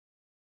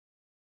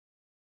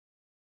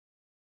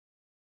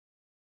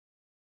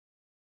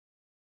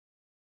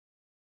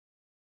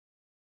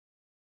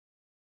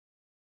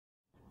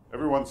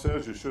Everyone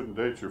says you shouldn't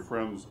date your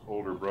friend's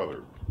older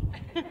brother.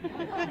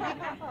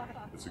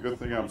 It's a good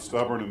thing I'm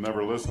stubborn and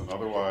never listen,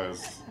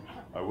 otherwise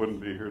I wouldn't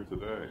be here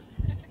today.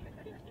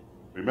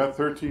 We met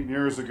 13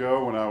 years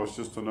ago when I was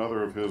just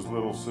another of his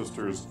little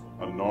sister's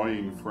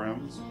annoying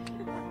friends,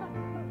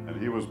 and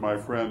he was my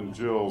friend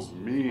Jill's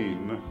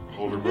mean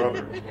older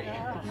brother.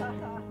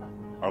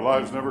 Our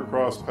lives never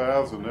crossed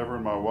paths, and never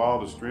in my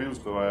wildest dreams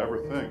did I ever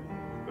think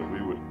that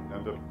we would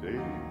end up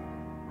dating.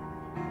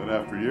 Then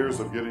after years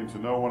of getting to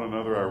know one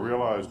another, I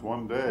realized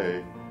one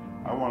day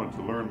I wanted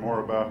to learn more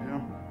about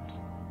him.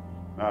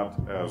 Not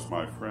as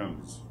my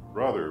friend's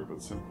brother,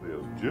 but simply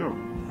as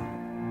Jim.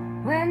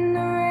 When the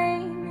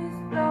rain is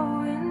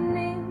blowing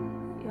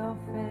in your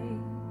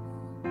face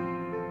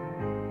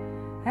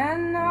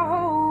and the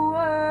whole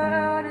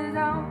world is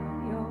on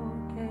your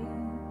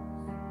case,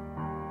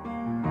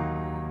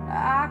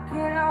 I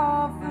can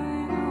offer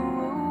you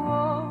a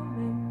warm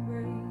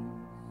embrace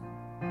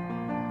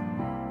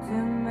to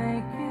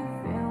make you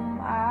feel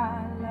my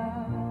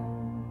love.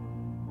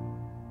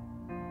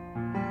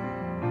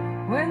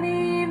 When the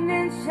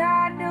evening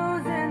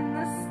shadows and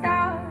the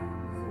stars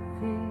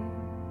appear,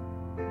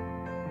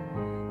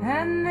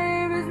 and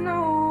there is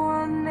no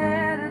one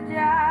there to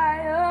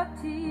dry your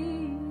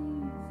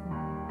tears,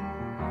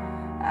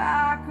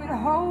 I could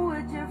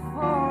hold you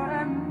for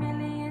a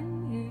million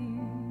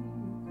years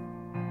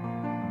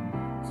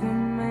to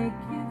make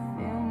you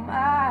feel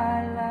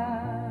my love.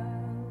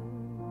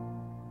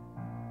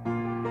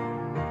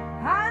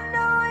 I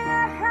know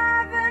you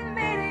haven't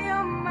made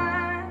your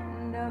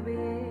mind up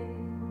yet,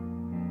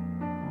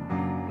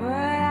 but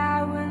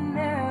I will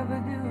never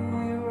do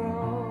you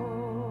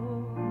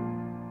wrong.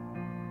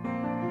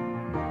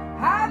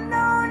 I've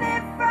known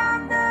it from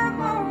the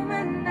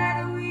moment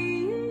that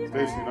we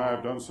Stacey and I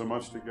have done so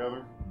much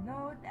together,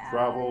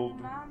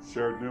 traveled,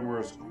 shared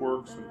numerous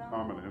quirks and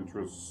common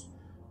interests,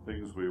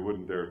 things we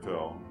wouldn't dare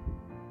tell.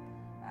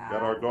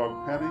 Got our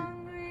dog Penny,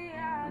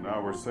 and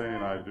now we're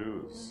saying I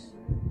do's.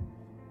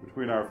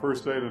 Between our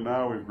first date and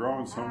now, we've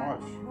grown so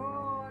much,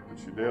 and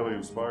she daily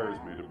inspires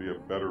me to be a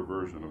better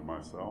version of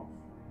myself.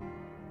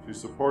 She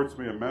supports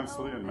me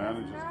immensely and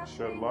manages to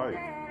shed light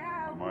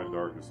on my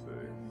darkest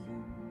days.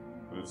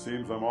 When it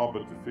seems I'm all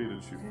but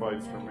defeated, she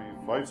fights for me,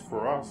 fights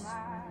for us,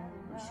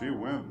 and she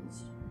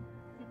wins.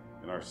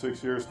 In our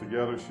 6 years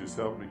together, she's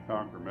helped me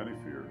conquer many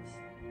fears.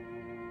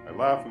 I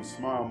laugh and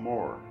smile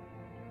more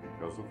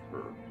because of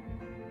her.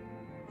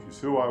 She's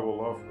who I will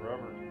love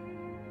forever.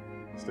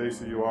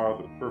 Stacey, you are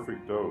the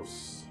perfect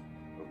dose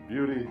of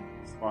beauty,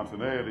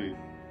 spontaneity,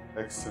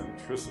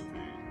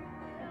 eccentricity,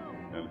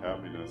 and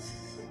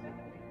happiness.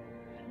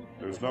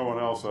 There's no one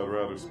else I'd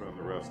rather spend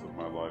the rest of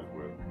my life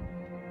with.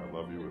 I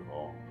love you with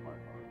all my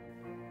heart.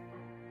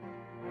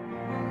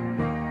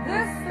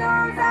 The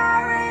storms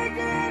are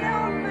raging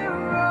on the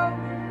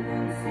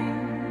rolling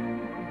sea,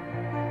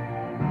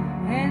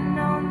 and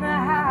on the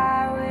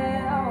highway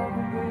of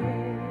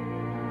regret.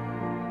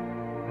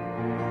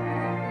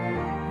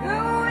 The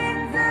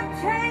winds of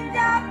change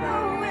are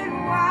blowing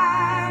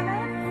wild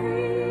and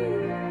free.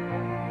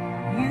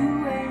 You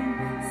ain't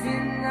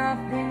seen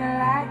nothing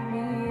like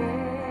me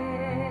yet.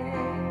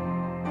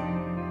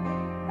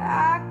 I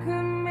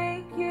could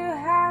make you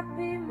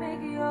happy,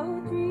 make your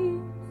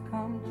dreams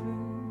come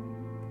true.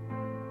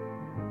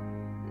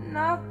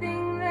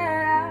 Nothing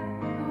that I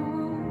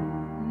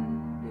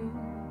wouldn't do.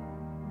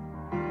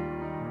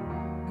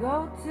 Go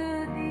to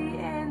the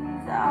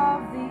ends of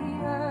the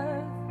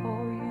earth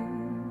for you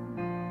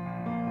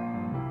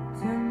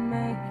to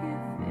make you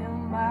feel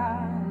my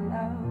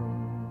love,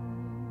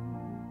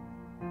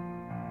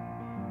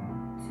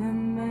 to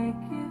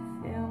make you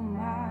feel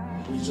my.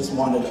 We just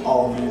wanted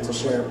all of you to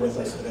share it with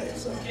us today.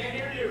 So. Thank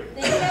you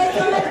guys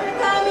so much for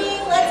coming.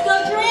 Let's go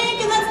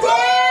drink and let's dance!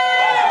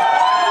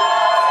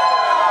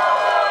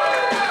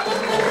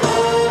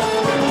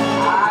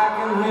 I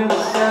can hear the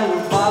sound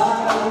of fire.